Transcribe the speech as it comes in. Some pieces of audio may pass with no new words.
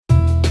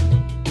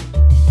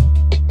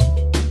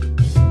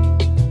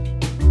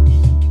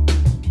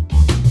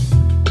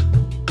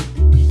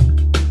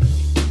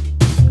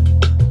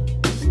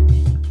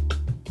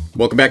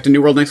Welcome back to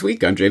New World Next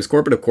Week. I'm James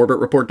Corbett of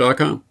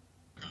CorbettReport.com.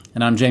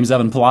 And I'm James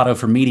Evan Pilato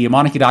from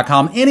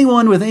MediaMonarchy.com.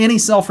 Anyone with any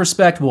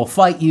self-respect will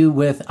fight you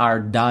with our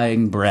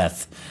dying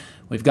breath.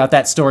 We've got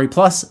that story,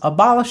 plus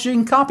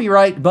abolishing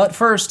copyright. But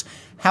first,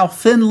 how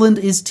Finland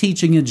is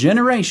teaching a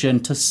generation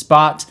to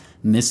spot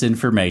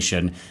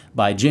misinformation.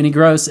 By Jenny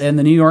Gross and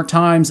the New York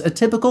Times, a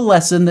typical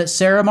lesson that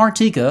Sarah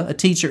Martika, a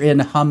teacher in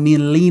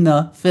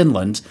Hämeenlinna,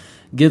 Finland,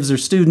 gives her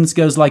students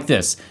goes like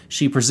this.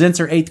 She presents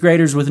her 8th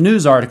graders with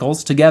news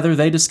articles. Together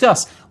they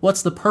discuss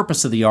what's the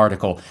purpose of the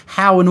article,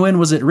 how and when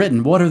was it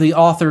written, what are the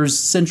author's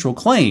central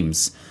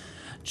claims.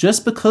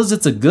 Just because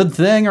it's a good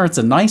thing or it's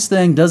a nice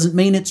thing doesn't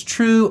mean it's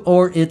true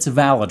or it's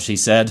valid, she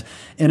said.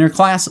 In her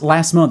class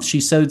last month, she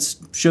showed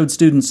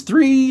students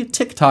 3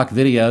 TikTok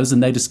videos,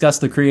 and they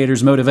discussed the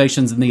creators'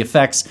 motivations and the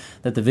effects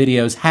that the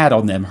videos had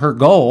on them. Her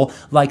goal,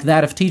 like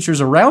that of teachers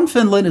around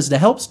Finland, is to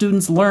help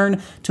students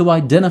learn to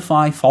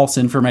identify false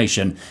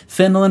information.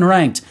 Finland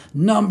ranked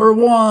number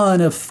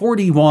 1 of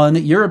 41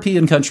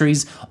 European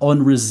countries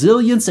on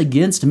resilience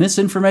against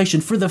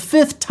misinformation for the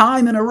 5th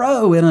time in a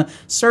row in a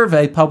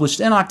survey published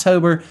in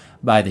October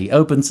by the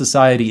Open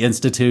Society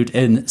Institute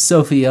in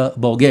Sofia,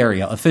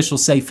 Bulgaria.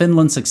 Officials say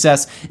Finland's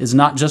success is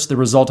not just the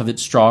result of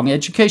its strong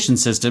education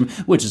system,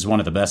 which is one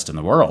of the best in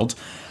the world,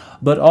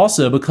 but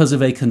also because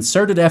of a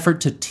concerted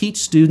effort to teach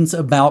students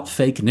about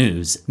fake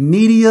news.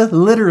 Media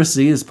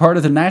literacy is part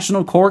of the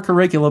national core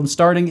curriculum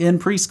starting in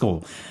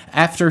preschool.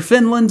 After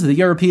Finland, the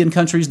European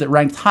countries that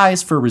ranked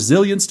highest for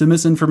resilience to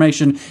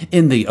misinformation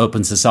in the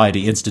Open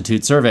Society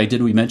Institute survey,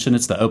 did we mention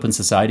it's the Open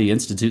Society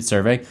Institute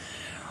survey,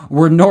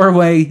 were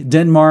Norway,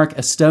 Denmark,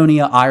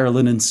 Estonia,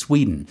 Ireland, and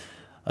Sweden.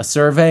 A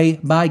survey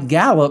by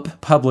Gallup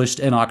published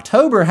in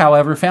October,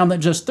 however, found that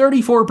just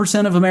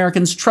 34% of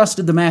Americans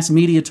trusted the mass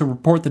media to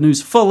report the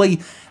news fully,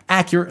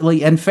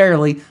 accurately, and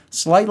fairly,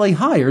 slightly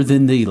higher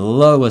than the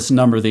lowest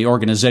number the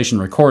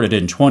organization recorded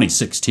in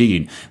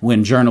 2016,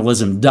 when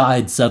journalism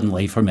died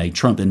suddenly from a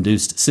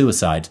Trump-induced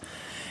suicide.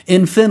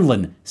 In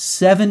Finland,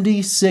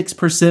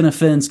 76% of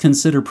Finns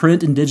consider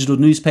print and digital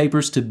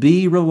newspapers to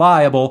be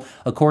reliable,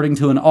 according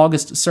to an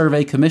August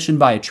survey commissioned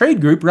by a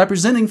trade group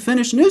representing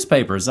Finnish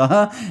newspapers.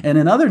 And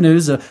in other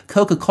news, a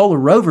Coca-Cola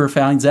rover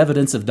finds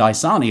evidence of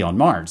Dasani on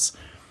Mars.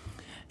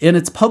 In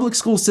its public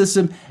school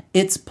system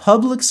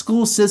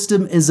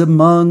is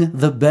among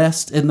the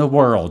best in the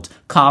world.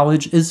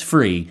 College is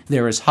free.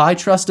 There is high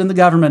trust in the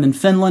government, and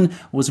Finland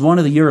was one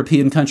of the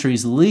European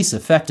countries least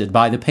affected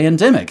by the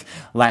pandemic.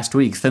 Last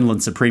week,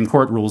 Finland's Supreme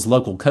Court rules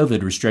local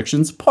COVID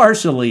restrictions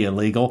partially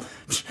illegal.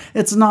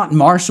 It's not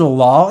martial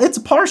law, it's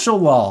partial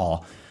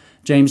law.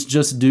 James,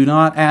 just do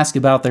not ask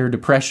about their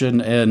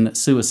depression and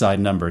suicide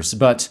numbers,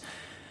 but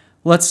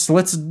Let's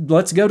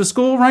go to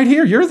school right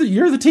here. You're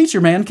the teacher,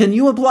 man. Can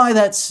you apply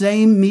that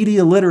same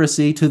media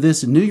literacy to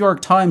this New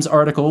York Times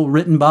article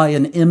written by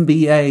an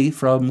MBA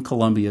from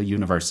Columbia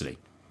University?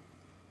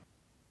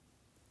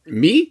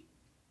 Me?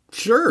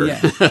 Sure. Yeah.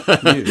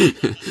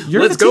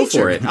 Let's go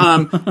for it.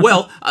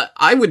 Well,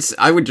 I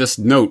would just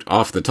note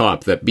off the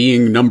top that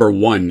being number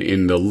 1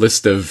 in the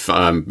list of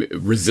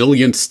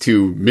resilience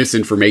to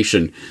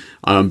misinformation,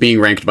 being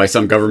ranked by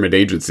some government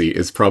agency,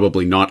 is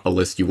probably not a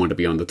list you want to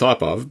be on the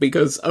top of,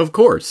 because, of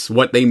course,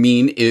 what they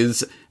mean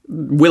is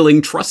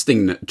willing trust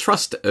in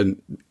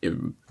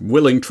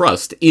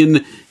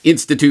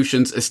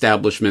institutions,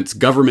 establishments,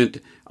 government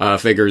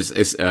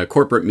figures,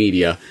 corporate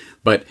media,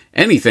 but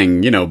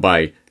anything,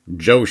 by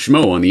Joe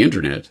Schmo on the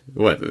internet.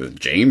 What,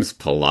 James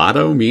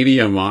Pilato,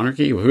 Media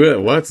Monarchy?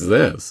 What's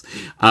this?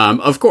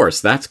 Of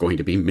course, that's going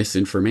to be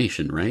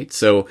misinformation, right?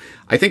 So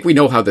I think we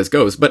know how this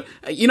goes. But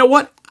you know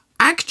what?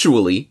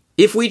 Actually,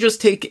 if we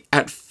just take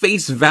at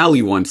face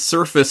value on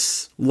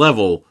surface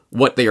level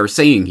what they are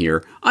saying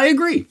here, I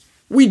agree.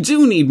 We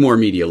do need more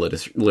media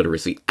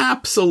literacy.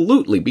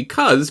 Absolutely.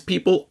 Because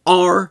people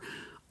are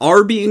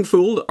being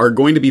fooled, are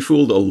going to be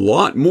fooled a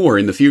lot more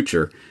in the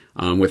future.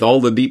 With all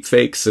the deep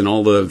fakes and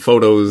all the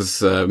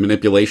photos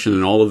manipulation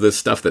and all of this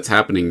stuff that's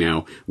happening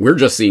now, we're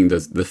just seeing the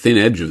thin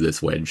edge of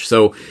this wedge.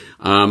 So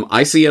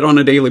I see it on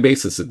a daily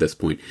basis at this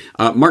point.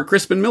 Mark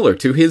Crispin Miller,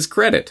 to his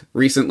credit,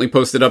 recently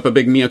posted up a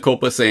big mea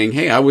culpa saying,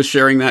 hey, I was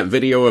sharing that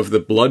video of the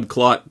blood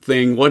clot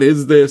thing. What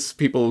is this?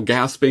 People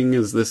gasping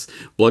as this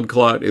blood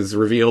clot is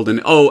revealed.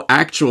 And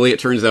actually, it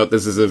turns out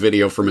this is a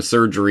video from a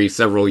surgery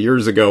several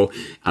years ago.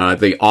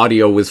 The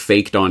audio was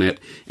faked on it.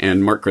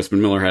 And Mark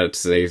Crispin Miller had to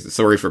say,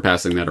 sorry for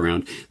passing that around.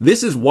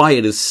 This is why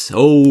it is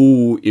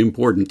so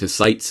important to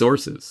cite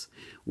sources,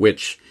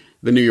 which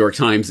the New York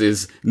Times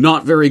is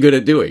not very good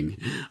at doing.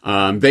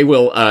 They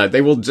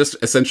will just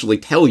essentially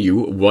tell you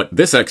what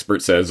this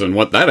expert says and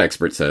what that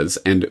expert says,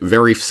 and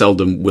very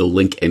seldom will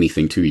link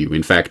anything to you.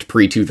 In fact,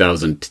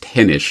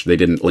 pre-2010-ish, they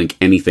didn't link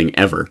anything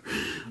ever.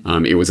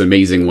 It was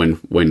amazing when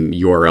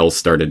URLs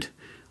started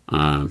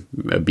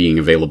being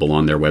available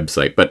on their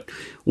website. But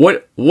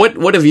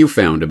what have you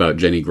found about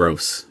Jenny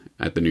Gross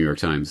at the New York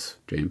Times,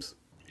 James?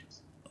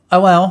 Oh,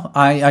 well,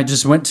 I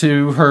just went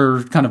to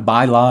her kind of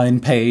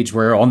byline page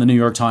where on the New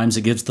York Times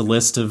it gives the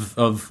list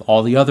of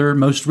all the other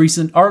most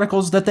recent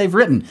articles that they've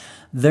written.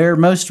 Their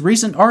most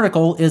recent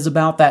article is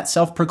about that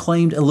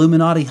self-proclaimed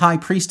Illuminati high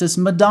priestess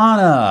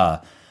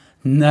Madonna.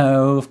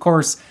 No, of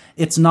course,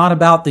 it's not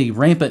about the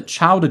rampant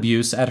child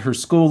abuse at her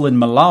school in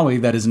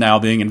Malawi that is now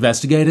being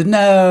investigated.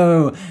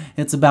 No,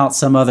 it's about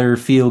some other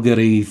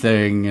feel-goody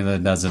thing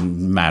that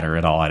doesn't matter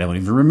at all. I don't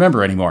even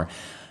remember anymore.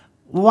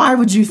 Why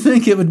would you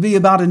think it would be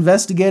about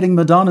investigating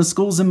Madonna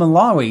schools in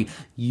Malawi?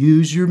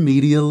 Use your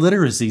media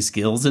literacy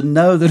skills and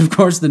know that, of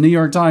course, the New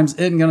York Times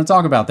isn't going to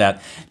talk about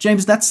that.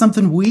 James, that's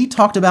something we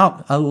talked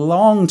about a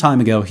long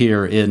time ago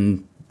here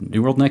in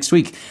New World Next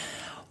Week.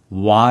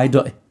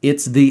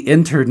 It's the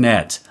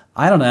internet.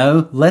 I don't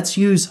know. Let's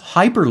use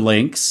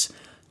hyperlinks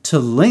to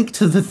link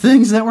to the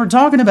things that we're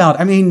talking about.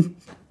 I mean,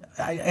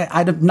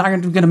 I'm not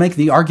going to make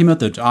the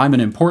argument that I'm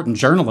an important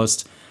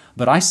journalist,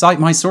 but I cite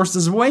my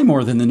sources way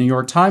more than the New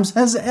York Times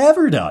has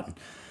ever done.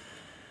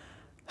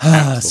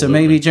 So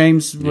maybe,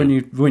 James, when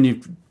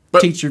you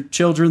teach your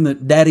children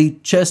that daddy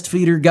chest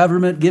feeder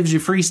government gives you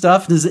free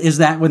stuff, is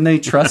that when they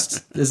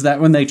trust? Is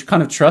that when they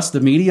kind of trust the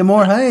media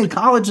more? Hey,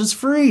 college is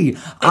free.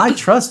 I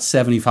trust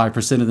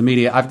 75% of the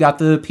media. I've got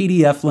the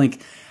PDF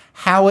link.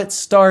 How it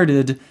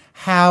started,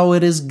 how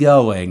it is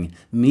going.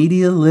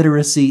 Media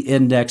Literacy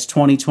Index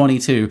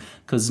 2022,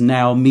 because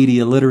now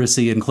media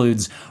literacy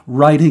includes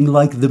writing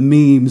like the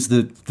memes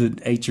that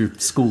ate your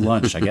school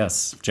lunch, I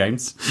guess,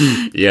 James.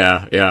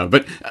 Yeah.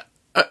 But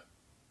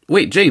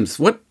wait, James,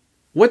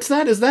 what's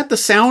that? Is that the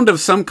sound of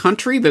some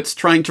country that's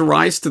trying to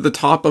rise to the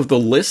top of the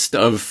list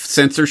of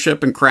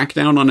censorship and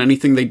crackdown on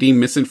anything they deem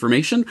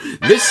misinformation?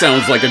 This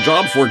sounds like a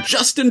job for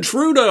Justin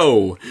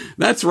Trudeau.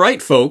 That's right,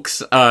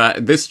 folks.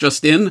 This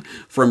just in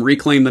from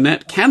Reclaim the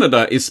Net.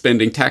 Canada is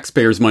spending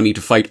taxpayers' money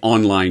to fight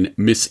online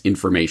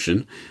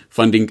misinformation,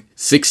 funding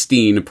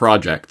 16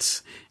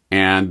 projects.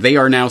 And they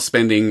are now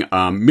spending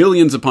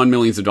millions upon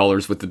millions of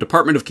dollars, with the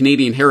Department of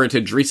Canadian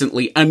Heritage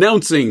recently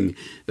announcing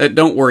that,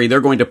 don't worry,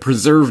 they're going to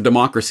preserve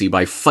democracy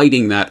by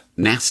fighting that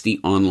nasty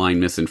online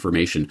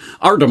misinformation.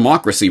 Our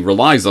democracy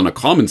relies on a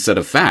common set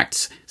of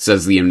facts,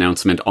 says the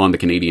announcement on the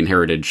Canadian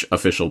Heritage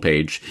official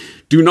page.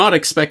 Do not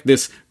expect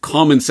this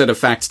common set of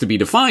facts to be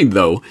defined,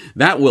 though.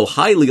 That will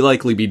highly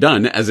likely be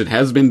done, as it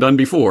has been done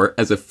before,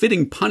 as a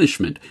fitting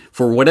punishment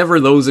for whatever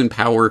those in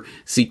power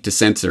seek to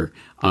censor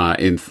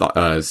and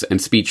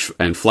speech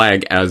and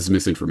flag as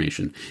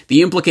misinformation.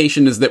 The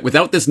implication is that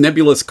without this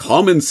nebulous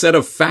common set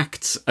of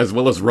facts, as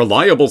well as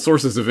reliable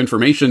sources of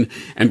information,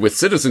 and with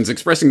citizens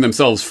expressing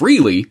themselves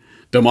freely,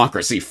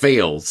 democracy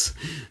fails.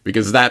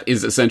 Because that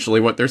is essentially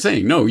what they're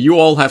saying. No, you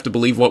all have to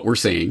believe what we're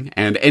saying,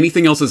 and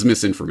anything else is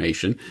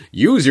misinformation.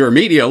 Use your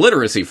media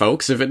literacy,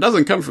 folks. If it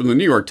doesn't come from the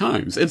New York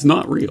Times, it's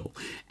not real.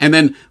 And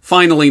then,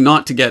 finally,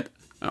 not to get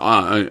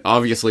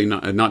obviously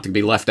not to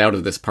be left out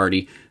of this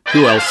party,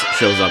 who else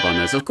shows up on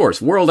this? Of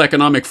course, World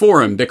Economic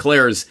Forum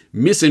declares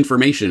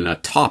misinformation a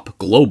top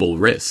global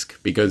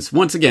risk, because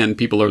once again,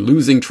 people are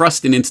losing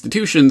trust in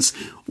institutions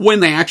when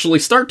they actually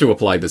start to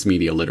apply this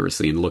media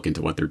literacy and look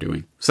into what they're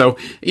doing. So,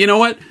 you know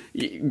what?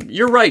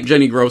 You're right,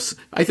 Jenny Gross.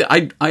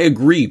 I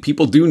agree.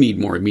 People do need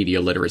more media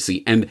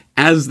literacy, and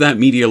as that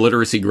media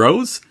literacy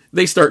grows,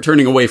 they start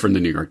turning away from the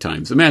New York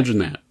Times. Imagine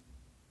that.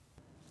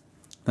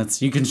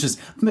 You can just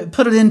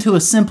put it into a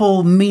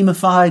simple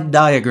memeified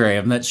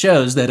diagram that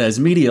shows that as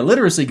media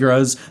literacy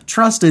grows,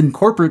 trust in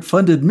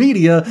corporate-funded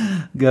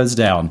media goes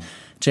down.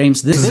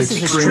 James, this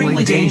is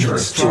extremely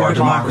dangerous to our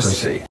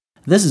democracy.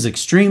 This is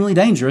extremely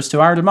dangerous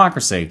to our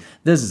democracy.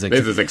 This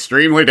is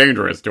extremely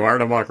dangerous to our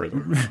democracy.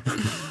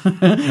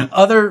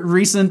 Other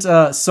recent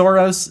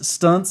Soros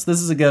stunts. This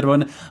is a good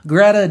one.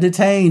 Greta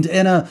detained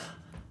in a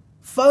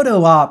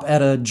photo op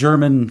at a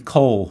German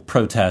coal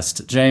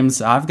protest. James,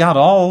 I've got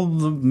all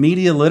the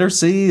media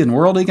literacy and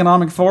World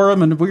Economic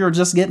Forum, and we were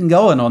just getting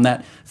going on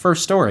that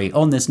first story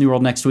on this New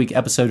World Next Week,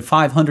 episode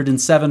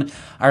 507.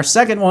 Our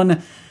second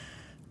one,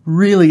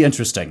 really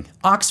interesting.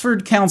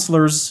 Oxford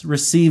counselors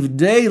receive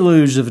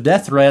deluge of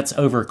death threats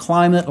over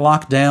climate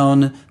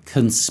lockdown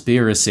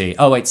conspiracy.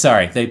 Oh, wait,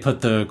 sorry. They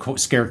put the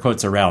scare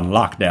quotes around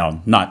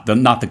lockdown, not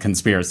the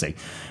conspiracy.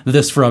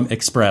 This from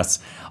Express.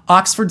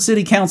 Oxford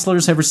City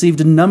councillors have received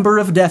a number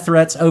of death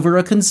threats over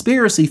a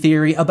conspiracy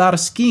theory about a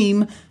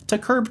scheme to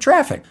curb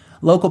traffic.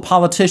 Local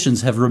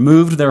politicians have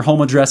removed their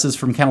home addresses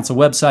from council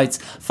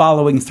websites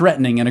following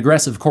threatening and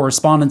aggressive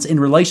correspondence in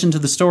relation to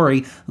the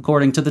story,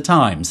 according to The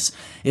Times.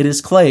 It is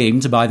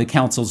claimed by the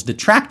council's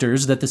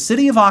detractors that the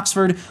city of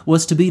Oxford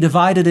was to be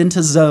divided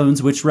into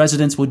zones which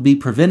residents would be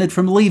prevented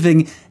from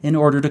leaving in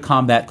order to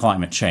combat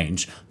climate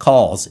change.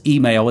 Calls,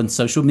 email, and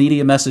social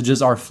media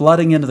messages are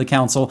flooding into the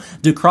council,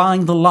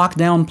 decrying the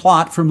lockdown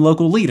plot from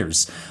local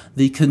leaders.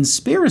 The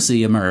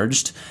conspiracy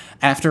emerged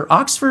after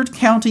Oxford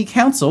County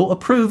Council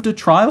approved a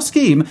trial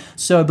scheme,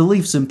 so I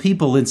believe some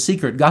people in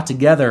secret got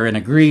together and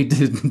agreed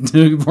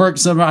to work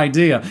some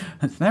idea.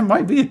 That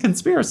might be a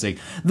conspiracy.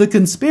 The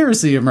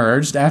conspiracy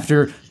emerged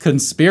after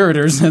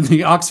Conspirators in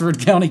the Oxford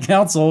County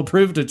Council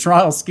approved a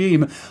trial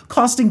scheme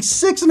costing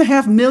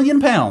 £6.5 million,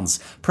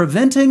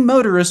 preventing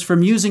motorists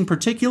from using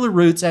particular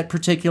routes at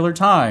particular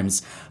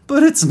times.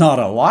 But it's not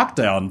a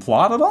lockdown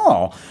plot at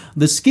all.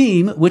 The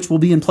scheme, which will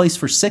be in place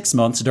for 6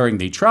 months during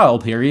the trial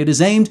period,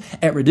 is aimed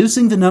at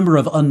reducing the number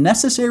of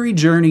unnecessary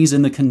journeys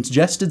in the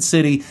congested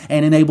city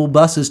and enable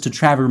buses to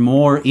travel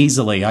more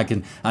easily. I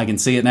can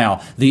see it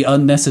now. The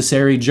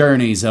unnecessary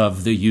journeys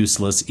of the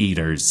useless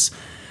eaters.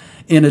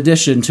 In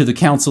addition to the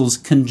council's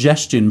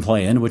congestion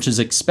plan, which is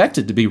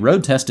expected to be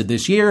road tested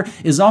this year,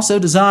 is also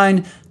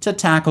designed to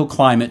tackle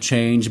climate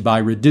change by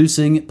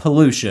reducing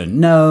pollution.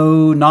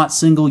 No, not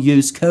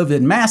single-use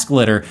COVID mask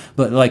litter,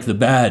 but like the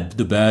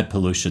bad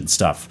pollution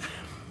stuff.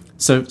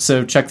 So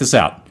check this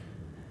out.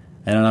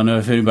 And I don't know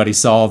if anybody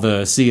saw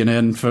the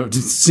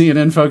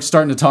CNN folks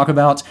starting to talk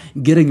about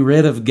getting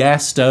rid of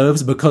gas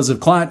stoves because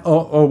of climate.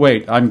 Oh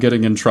wait, I'm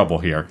getting in trouble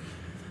here.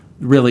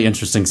 Really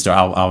interesting story.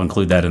 I'll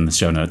include that in the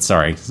show notes.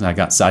 Sorry, I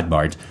got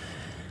sidebarred.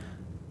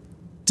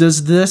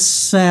 Does this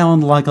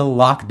sound like a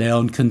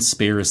lockdown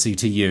conspiracy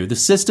to you? The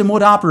system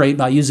would operate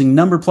by using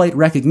number plate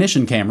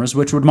recognition cameras,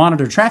 which would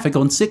monitor traffic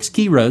on 6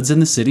 key roads in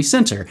the city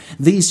center.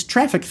 These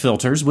traffic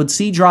filters would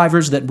see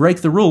drivers that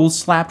break the rules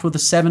slapped with a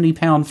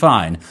 £70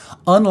 fine.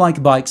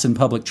 Unlike bikes and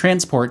public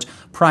transport,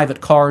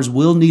 private cars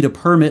will need a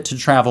permit to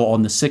travel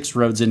on the 6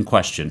 roads in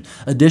question.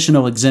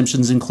 Additional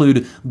exemptions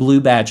include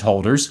blue badge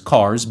holders,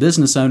 cars,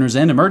 business owners,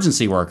 and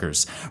emergency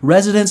workers.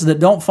 Residents that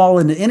don't fall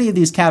into any of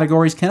these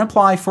categories can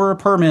apply for a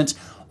permit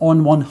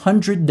on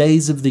 100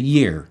 days of the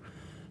year.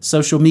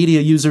 Social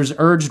media users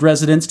urged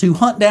residents to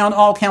hunt down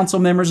all council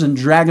members and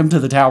drag them to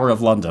the Tower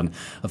of London.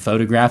 A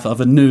photograph of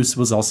a noose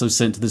was also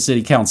sent to the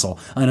city council.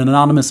 An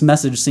anonymous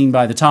message seen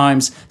by the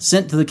Times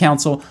sent to the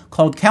council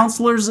called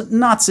councillors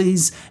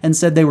Nazis and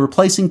said they were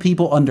placing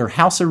people under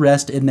house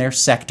arrest in their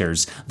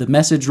sectors. The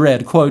message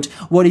read, quote,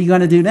 "What are you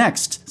going to do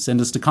next? Send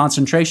us to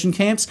concentration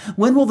camps?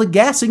 When will the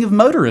gassing of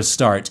motorists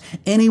start?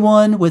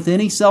 Anyone with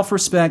any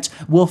self-respect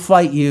will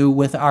fight you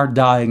with our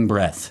dying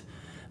breath."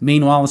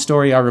 Meanwhile, a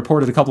story I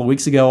reported a couple of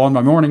weeks ago on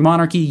my Morning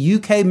Monarchy,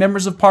 UK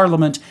members of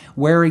Parliament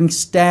wearing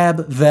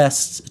stab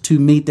vests to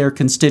meet their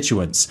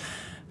constituents.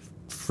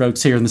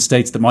 Folks here in the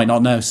States that might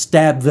not know,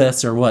 stab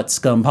vests are what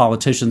scum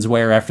politicians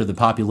wear after the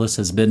populace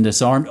has been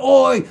disarmed.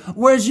 Oi,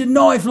 where's your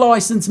knife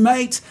license,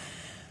 mate?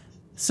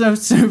 So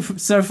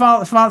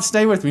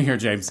stay with me here,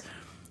 James.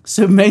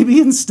 So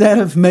maybe instead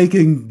of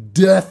making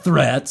death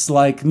threats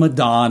like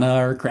Madonna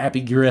or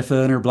Crappy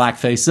Griffin or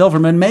Blackface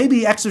Silverman,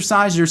 maybe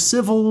exercise your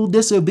civil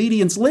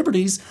disobedience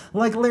liberties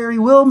like Larry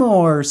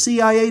Wilmore,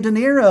 CIA De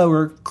Niro,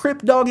 or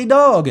Crip Doggy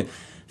Dog.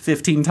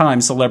 15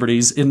 times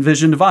celebrities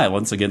envisioned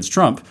violence against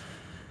Trump.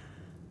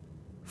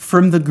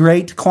 From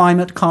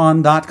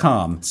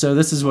thegreatclimatecon.com. So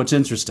this is what's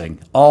interesting.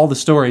 All the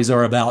stories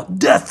are about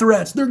death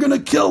threats. They're going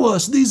to kill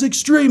us, these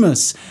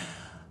extremists.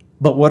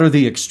 But what are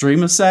the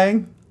extremists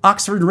saying?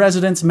 Oxford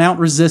residents mount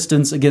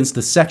resistance against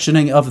the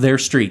sectioning of their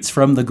streets.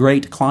 From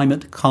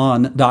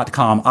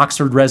thegreatclimatecon.com,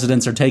 Oxford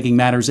residents are taking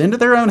matters into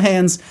their own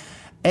hands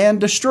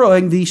and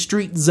destroying the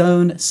street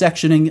zone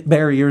sectioning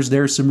barriers.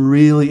 There's some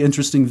really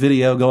interesting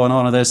video going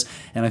on of this,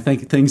 and I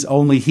think things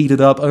only heated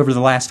up over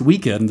the last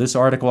weekend. This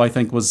article, I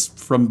think, was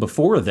from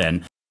before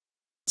then.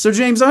 So,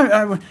 James,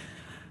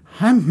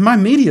 my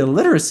media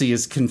literacy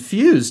is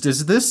confused.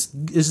 Is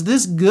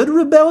this good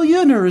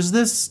rebellion, or is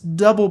this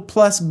double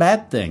plus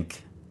bad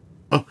think?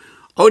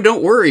 Oh,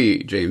 don't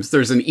worry, James.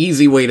 There's an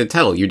easy way to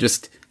tell. You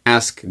just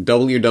ask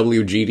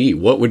WWGD,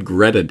 what would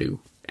Greta do?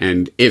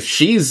 And if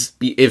she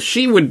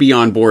would be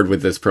on board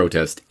with this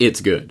protest,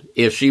 it's good.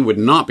 If she would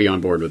not be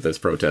on board with this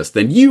protest,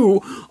 then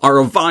you are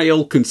a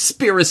vile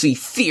conspiracy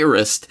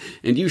theorist,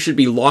 and you should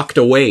be locked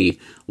away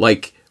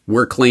like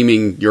we're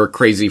claiming you're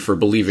crazy for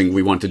believing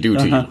we want to do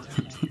to you.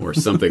 Or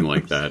something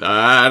like that.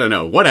 I don't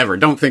know. Whatever.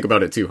 Don't think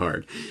about it too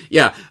hard.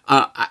 Yeah,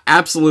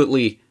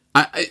 absolutely.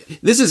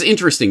 This is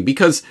interesting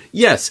because,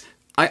 yes,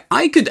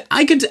 I could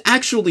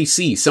actually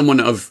see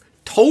someone of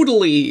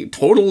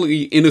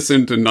totally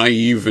innocent and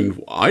naive,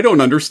 and I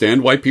don't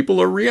understand why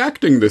people are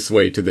reacting this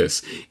way to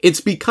this. It's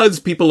because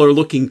people are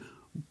looking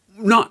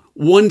not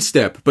one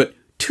step, but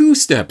 2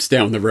 steps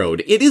down the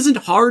road. It isn't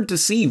hard to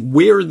see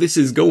where this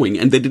is going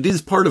and that it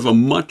is part of a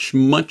much,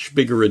 much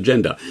bigger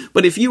agenda.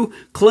 But if you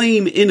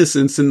claim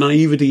innocence and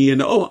naivety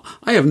and, oh,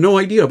 I have no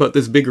idea about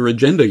this bigger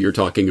agenda you're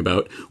talking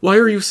about, why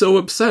are you so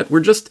upset? We're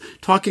just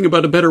talking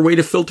about a better way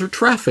to filter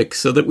traffic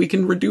so that we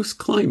can reduce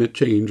climate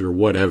change or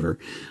whatever.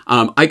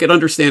 I could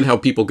understand how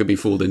people could be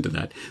fooled into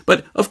that.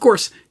 But, of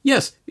course,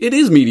 yes, it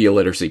is media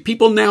literacy.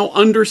 People now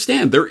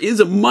understand there is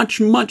a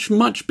much, much,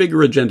 much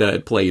bigger agenda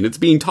at play, and it's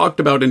being talked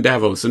about in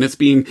Davos, and it's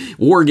being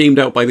war-gamed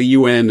out by the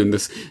UN and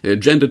this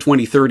Agenda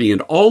 2030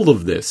 and all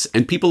of this,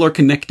 and people are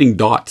connecting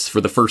dots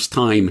for the first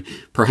time,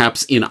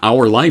 perhaps in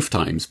our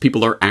lifetimes.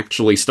 People are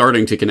actually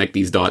starting to connect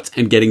these dots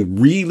and getting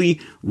really,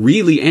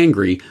 really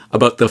angry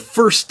about the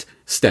first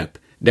step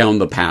down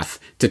the path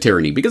to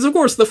tyranny. Because, of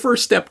course, the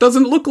first step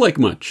doesn't look like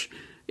much.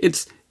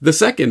 It's the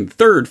second,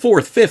 third,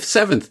 fourth, fifth,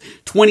 seventh,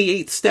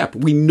 28th step.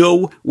 We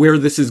know where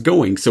this is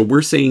going, so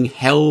we're saying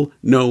hell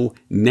no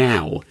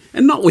now.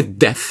 And not with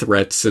death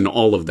threats and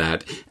all of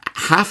that.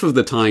 Half of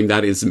the time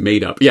that is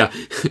made up. Yeah,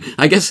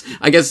 I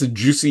guess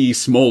Juicy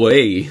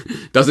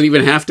Smollett doesn't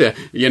even have to,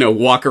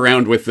 walk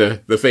around with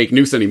the fake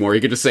noose anymore. He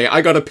could just say,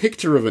 I got a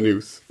picture of a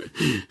noose.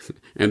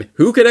 And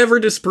who could ever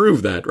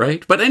disprove that,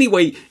 right? But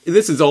anyway,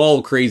 this is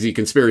all crazy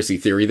conspiracy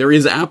theory. There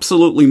is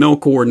absolutely no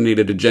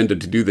coordinated agenda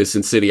to do this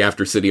in city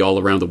after city all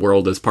around the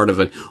world as part of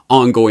an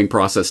ongoing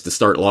process to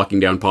start locking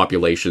down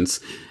populations.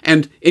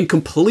 And in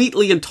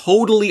completely and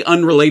totally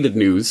unrelated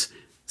news,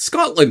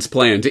 Scotland's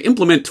plan to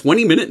implement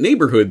 20-minute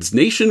neighborhoods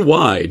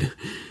nationwide.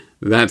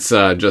 That's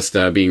just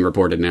being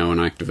reported now in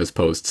Activist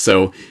Post.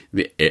 So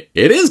it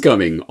is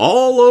coming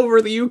all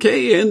over the UK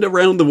and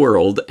around the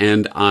world,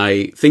 and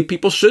I think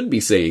people should be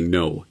saying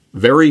no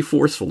very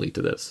forcefully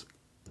to this.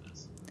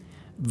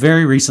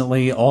 Very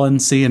recently on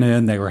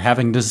CNN, they were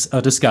having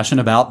a discussion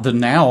about the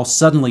now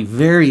suddenly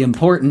very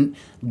important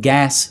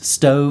gas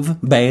stove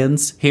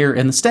bans here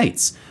in the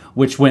States,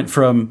 which went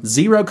from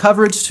zero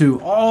coverage to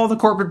all the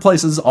corporate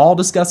places all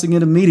discussing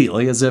it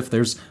immediately as if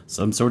there's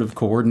some sort of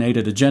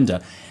coordinated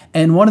agenda.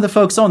 And one of the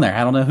folks on there,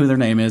 I don't know who their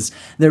name is,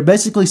 they're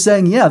basically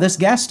saying, yeah, this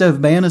gas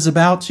stove ban is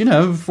about,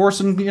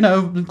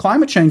 forcing,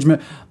 climate change.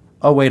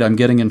 Oh, wait, I'm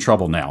getting in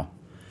trouble now.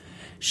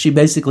 She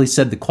basically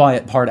said the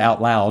quiet part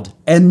out loud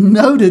and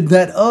noted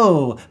that,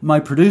 oh, my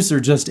producer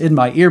just in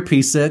my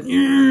earpiece said,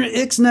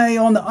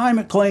 ixnay on the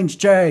climate claims,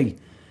 Jay.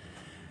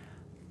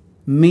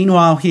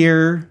 Meanwhile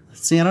here,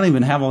 see, I don't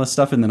even have all this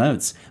stuff in the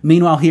notes.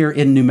 Meanwhile here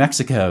in New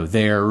Mexico,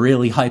 they're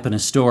really hyping a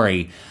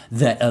story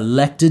that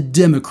elected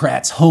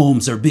Democrats'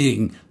 homes are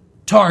being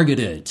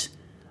targeted.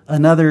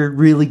 Another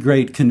really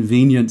great,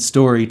 convenient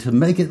story to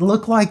make it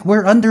look like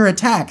we're under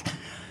attack.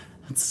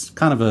 It's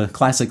kind of a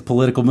classic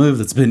political move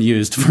that's been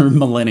used for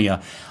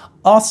millennia.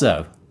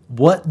 Also,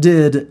 what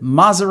did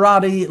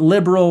Maserati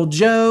liberal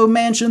Joe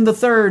Manchin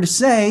III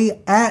say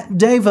at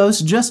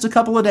Davos just a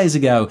couple of days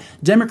ago?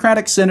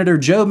 Democratic Senator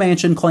Joe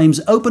Manchin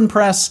claims open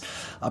press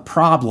a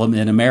problem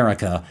in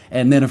America,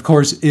 and then, of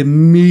course,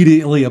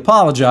 immediately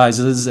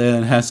apologizes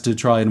and has to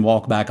try and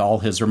walk back all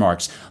his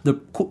remarks. The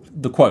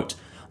quote,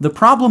 "The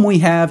problem we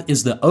have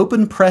is the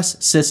open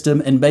press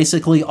system and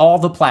basically all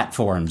the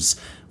platforms,"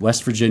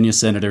 West Virginia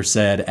Senator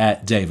said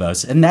at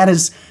Davos. And that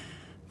is,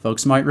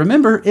 folks might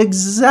remember,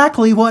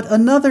 exactly what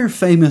another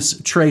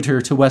famous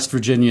traitor to West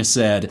Virginia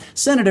said.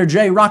 Senator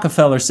Jay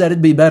Rockefeller said it'd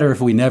be better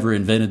if we never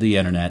invented the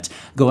internet.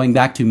 Going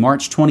back to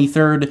March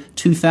 23rd,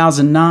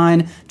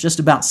 2009, just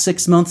about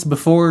 6 months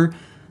before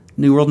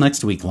New World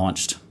Next Week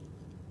launched.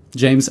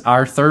 James,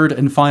 our third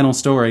and final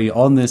story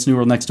on this New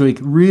World Next Week,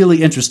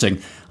 really interesting.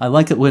 I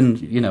like it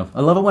when,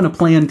 I love it when a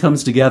plan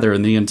comes together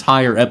and the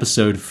entire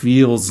episode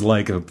feels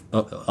like of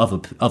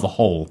a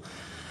whole.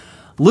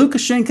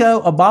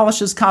 Lukashenko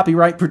abolishes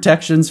copyright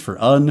protections for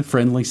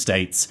unfriendly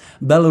states.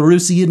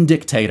 Belarusian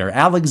dictator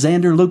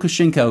Alexander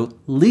Lukashenko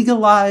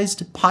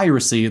legalized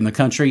piracy in the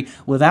country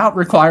without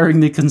requiring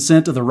the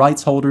consent of the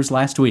rights holders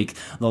last week.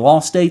 The law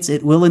states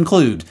it will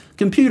include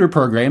computer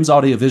programs,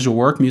 audiovisual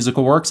work,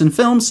 musical works, and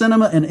film,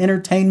 cinema, and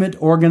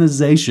entertainment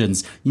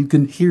organizations. You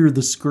can hear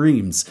the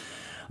screams.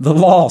 The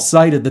law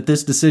cited that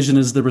this decision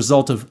is the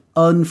result of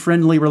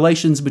unfriendly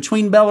relations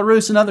between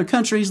Belarus and other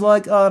countries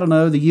like,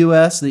 the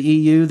US, the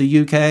EU, the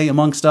UK,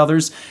 amongst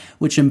others,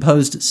 which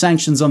imposed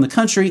sanctions on the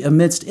country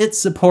amidst its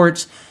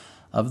support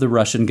of the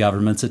Russian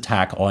government's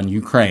attack on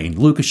Ukraine.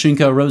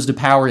 Lukashenko rose to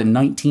power in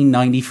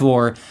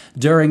 1994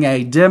 during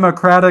a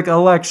democratic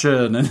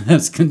election and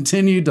has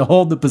continued to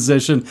hold the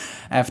position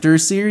after a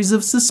series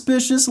of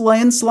suspicious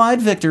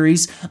landslide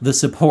victories, the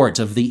support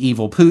of the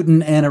evil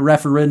Putin, and a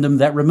referendum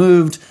that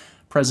removed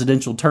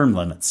presidential term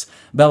limits.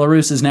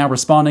 Belarus is now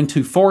responding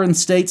to foreign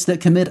states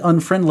that commit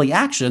unfriendly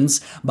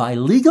actions by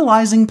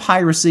legalizing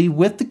piracy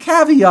with the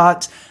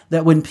caveat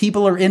that when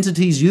people or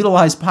entities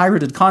utilize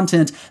pirated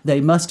content,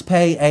 they must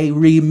pay a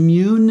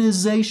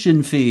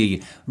remunization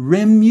fee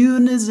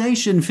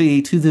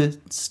to the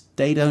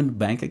state-owned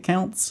bank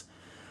accounts.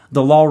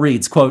 The law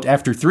reads, quote,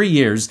 "After 3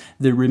 years,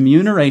 the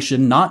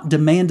remuneration not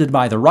demanded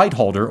by the right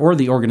holder or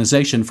the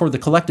organization for the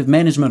collective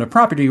management of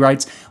property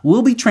rights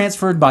will be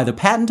transferred by the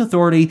patent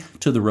authority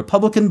to the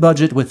Republican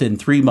budget within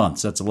 3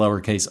 months." That's a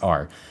lowercase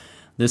r.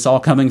 This all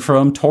coming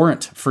from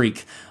Torrent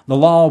Freak. The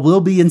law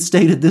will be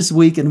instated this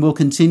week and will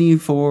continue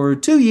for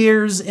 2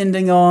 years,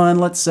 ending on,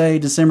 let's say,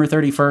 December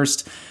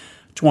 31st,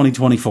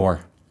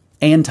 2024.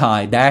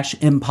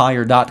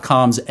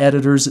 Anti-Empire.com's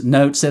editor's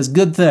note says,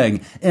 "Good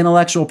thing.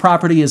 Intellectual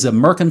property is a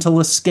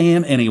mercantilist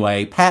scam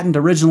anyway. Patent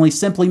originally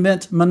simply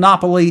meant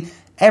monopoly.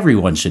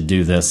 Everyone should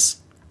do this."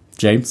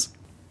 James?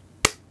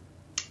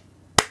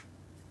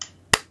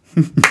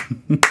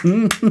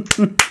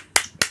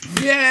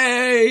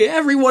 Yay!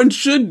 Everyone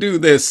should do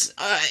this.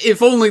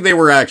 If only they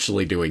were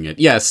actually doing it.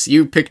 Yes,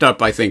 you picked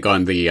up, I think,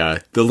 on the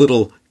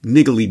little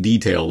niggly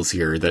details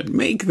here that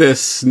make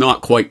this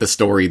not quite the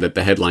story that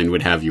the headline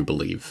would have you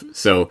believe.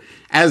 So,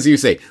 as you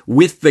say,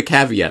 with the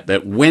caveat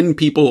that when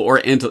people or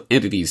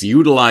entities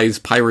utilize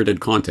pirated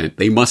content,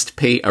 they must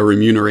pay a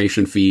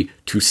remuneration fee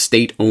to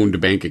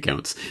state-owned bank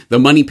accounts. The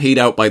money paid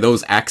out by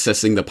those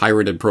accessing the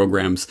pirated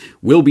programs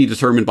will be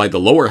determined by the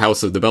lower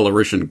house of the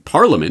Belarusian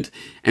parliament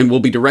and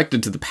will be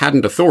directed to the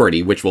patent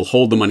authority, which will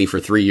hold the money for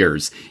 3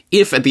 years.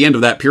 If at the end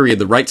of that period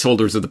the rights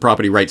holders of the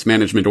property rights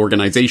management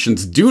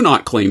organizations do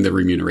not claim the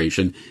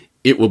remuneration,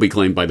 it will be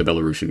claimed by the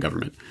Belarusian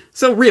government.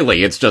 So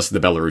really, it's just the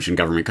Belarusian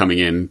government coming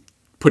in,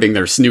 putting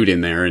their snoot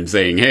in there and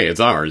saying, hey, it's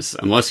ours,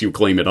 unless you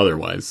claim it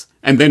otherwise.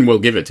 And then we'll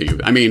give it to you.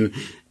 I mean,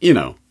 you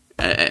know,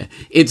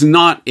 it's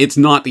not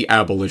the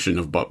abolition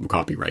of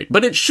copyright,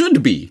 but it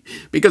should be.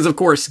 Because, of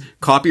course,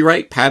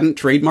 copyright, patent,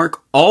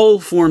 trademark, all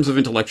forms of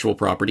intellectual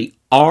property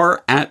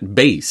are at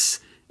base,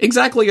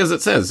 exactly as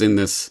it says in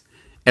this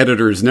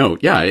editor's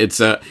note. Yeah,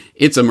 it's a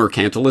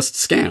mercantilist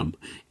scam.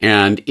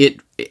 And it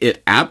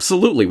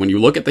absolutely, when you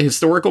look at the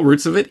historical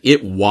roots of it,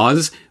 it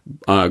was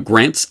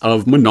grants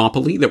of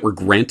monopoly that were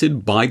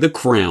granted by the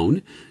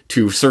crown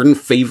to certain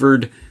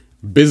favored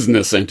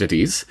business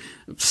entities,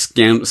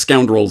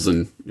 scoundrels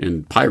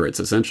and pirates,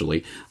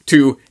 essentially,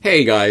 to,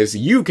 hey guys,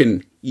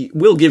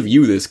 we'll give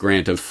you this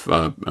grant of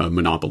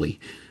monopoly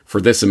for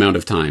this amount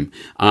of time.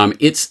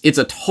 It's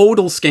a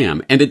total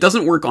scam, and it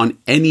doesn't work on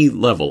any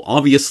level.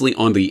 Obviously,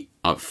 on the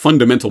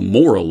fundamental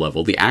moral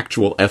level, the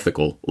actual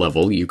ethical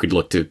level, you could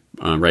look to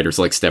writers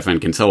like Stefan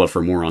Kinsella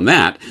for more on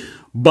that.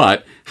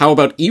 But how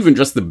about even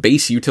just the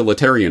base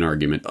utilitarian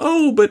argument?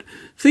 Oh, but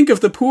think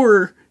of the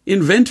poor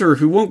inventor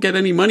who won't get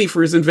any money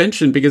for his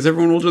invention because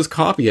everyone will just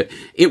copy it.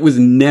 It was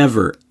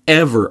never,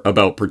 ever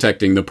about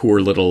protecting the poor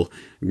little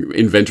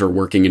inventor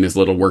working in his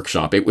little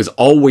workshop. It was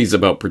always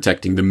about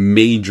protecting the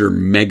major,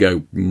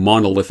 mega,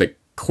 monolithic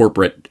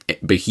corporate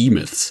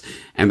behemoths.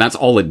 And that's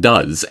all it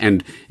does.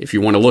 And if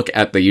you want to look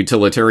at the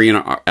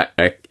utilitarian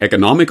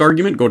economic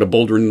argument, go to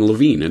Boulder and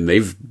Levine, and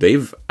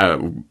they've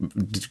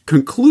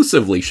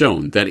conclusively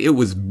shown that it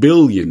was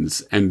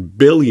billions and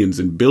billions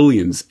and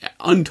billions,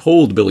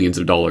 untold billions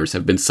of dollars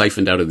have been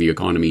siphoned out of the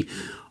economy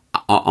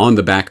on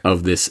the back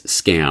of this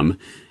scam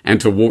and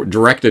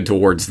directed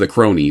towards the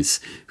cronies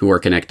who are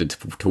connected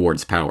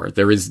towards power.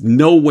 There is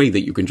no way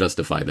that you can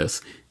justify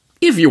this.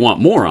 If you want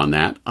more on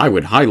that, I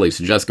would highly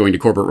suggest going to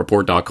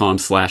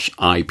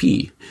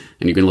corporatereport.com/IP,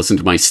 and you can listen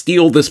to my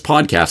Steal This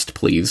Podcast,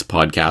 Please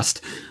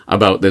podcast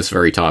about this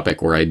very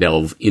topic, where I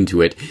delve into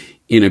it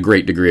in a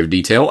great degree of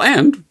detail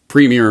and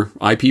premiere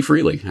IP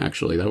freely,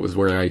 actually. That was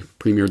where I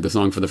premiered the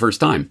song for the first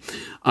time.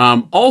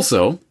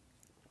 Also,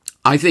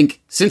 I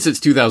think since it's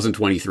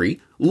 2023,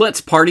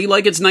 let's party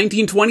like it's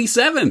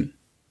 1927.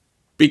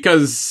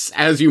 Because,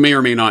 as you may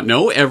or may not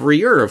know, every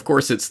year, of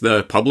course, it's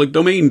the Public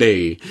Domain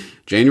Day,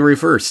 January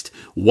 1st.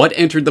 What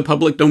entered the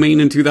public domain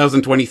in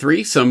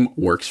 2023? Some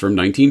works from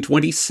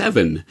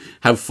 1927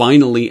 have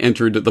finally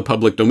entered the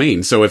public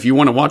domain. So if you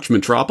want to watch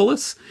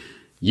Metropolis,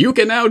 you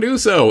can now do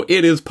so.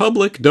 It is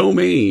public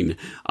domain.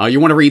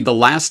 You want to read the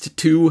last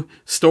 2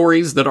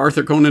 stories that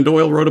Arthur Conan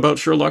Doyle wrote about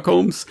Sherlock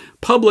Holmes?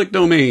 Public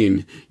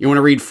domain. You want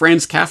to read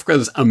Franz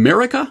Kafka's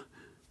America?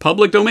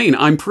 Public domain.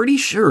 I'm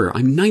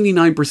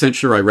 99%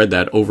 sure I read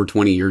that over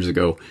 20 years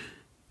ago.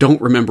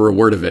 Don't remember a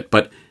word of it,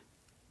 but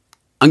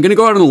I'm going to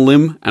go out on a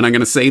limb and I'm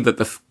going to say that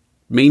the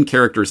main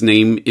character's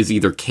name is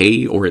either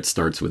K or it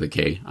starts with a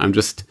K. I'm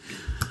just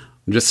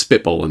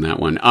spitballing that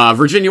one.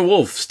 Virginia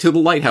Woolf's To the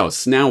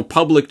Lighthouse, now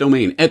public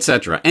domain,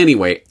 etc.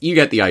 Anyway, you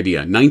get the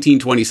idea.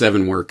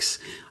 1927 works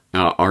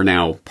are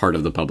now part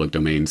of the public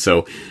domain.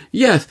 So,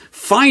 yeah,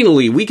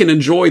 finally, we can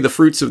enjoy the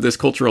fruits of this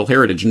cultural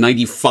heritage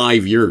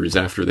 95 years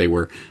after they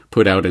were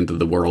put out into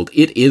the world.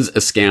 It is a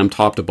scam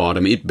top to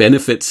bottom. It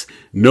benefits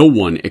no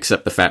one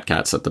except the fat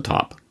cats at the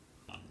top.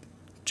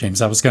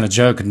 James, I was going to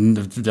joke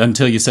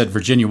until you said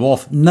Virginia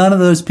Woolf. None of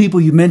those people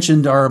you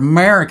mentioned are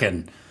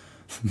American.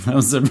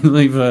 Those, I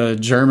believe,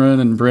 German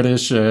and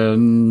British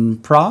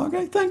and Prague,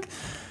 I think.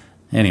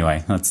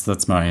 Anyway,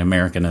 that's my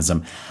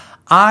Americanism.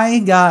 I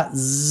got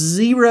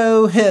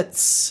 0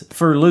 hits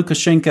for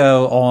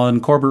Lukashenko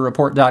on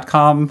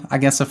CorbettReport.com. I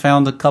guess I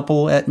found a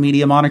couple at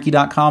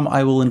MediaMonarchy.com.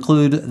 I will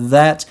include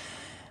that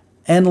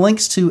and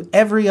links to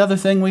every other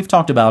thing we've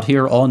talked about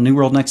here on New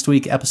World Next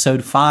Week,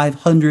 episode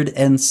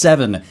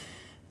 507.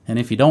 And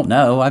if you don't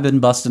know, I've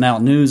been busting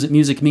out news,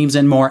 music, memes,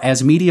 and more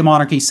as Media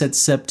Monarchy since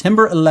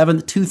September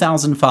 11th,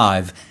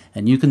 2005.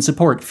 And you can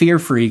support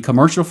fear-free,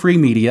 commercial-free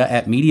media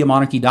at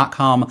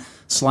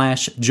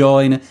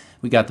MediaMonarchy.com/join.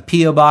 We got the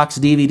P.O. Box,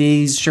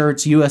 DVDs,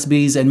 shirts,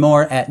 USBs, and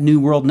more at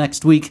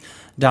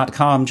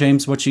NewWorldNextWeek.com.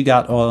 James, what you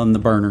got on the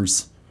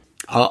burners?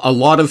 A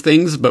lot of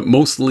things, but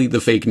mostly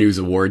the Fake News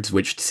Awards,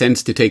 which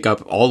tends to take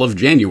up all of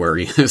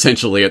January,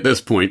 essentially, at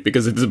this point,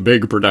 because it's a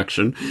big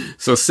production.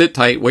 So sit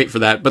tight, wait for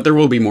that, but there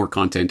will be more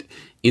content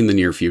in the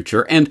near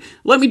future. And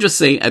let me just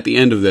say at the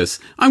end of this,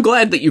 I'm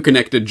glad that you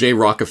connected Jay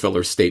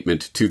Rockefeller's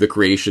statement to the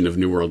creation of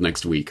New World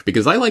Next Week,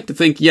 because I like to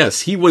think,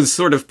 yes, he was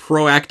sort of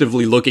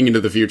proactively looking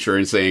into the future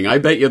and saying, I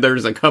bet you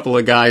there's a couple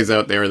of guys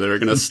out there that are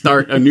going to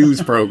start a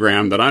news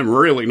program that I'm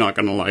really not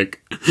going to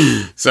like.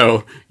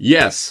 So,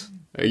 yes,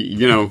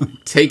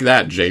 take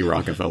that, Jay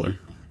Rockefeller.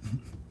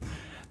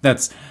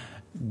 That's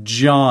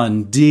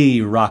John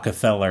D.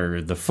 Rockefeller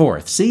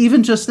IV. See,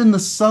 even just in the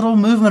subtle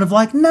movement of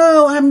like,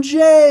 no, I'm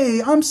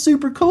Jay, I'm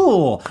super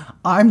cool.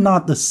 I'm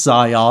not the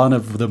scion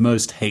of the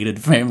most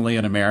hated family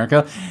in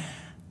America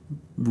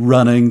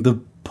running the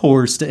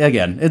poor state.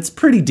 Again, it's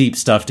pretty deep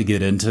stuff to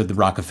get into the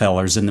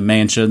Rockefellers and the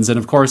mansions. And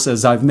of course,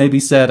 as I've maybe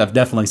said, I've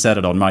definitely said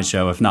it on my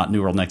show, if not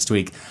New World Next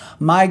Week,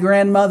 my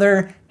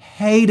grandmother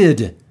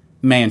hated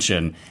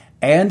Manchin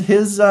and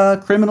his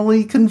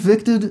criminally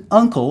convicted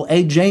uncle,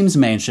 A. James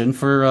Manchin,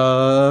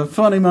 for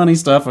funny money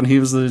stuff when he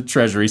was the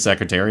Treasury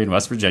Secretary in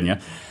West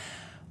Virginia.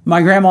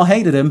 My grandma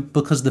hated him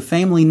because the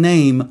family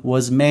name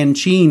was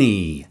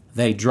Mancini.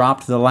 They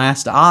dropped the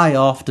last I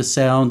off to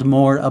sound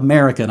more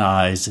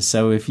Americanized.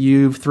 So if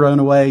you've thrown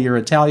away your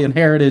Italian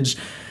heritage,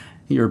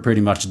 you're pretty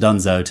much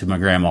donezo to my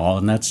grandma.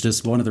 And that's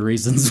just one of the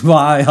reasons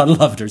why I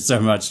loved her so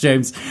much.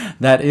 James,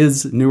 that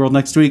is New World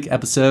Next Week,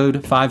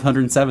 episode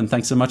 507.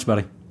 Thanks so much,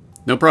 buddy.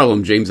 No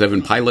problem, James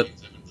Evan Pilot.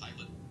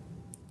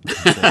 See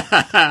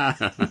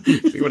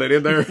what I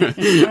did there?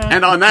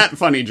 And on that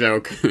funny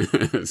joke,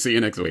 see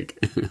you next week.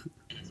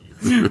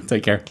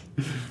 Take care.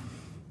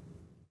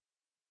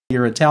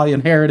 Your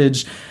Italian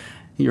heritage,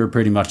 you're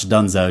pretty much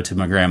donezo to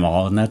my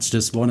grandma, and that's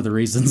just one of the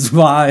reasons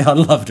why I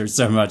loved her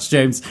so much.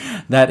 James,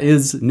 that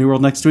is New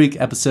World Next Week,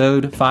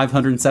 episode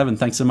 507.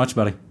 Thanks so much,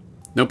 buddy.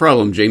 No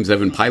problem, James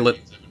Evan Pilot.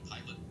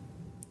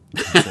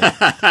 See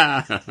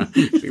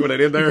what I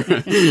did there?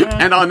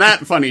 And on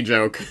that funny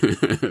joke,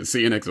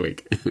 see you next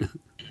week.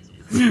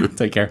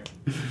 Take care.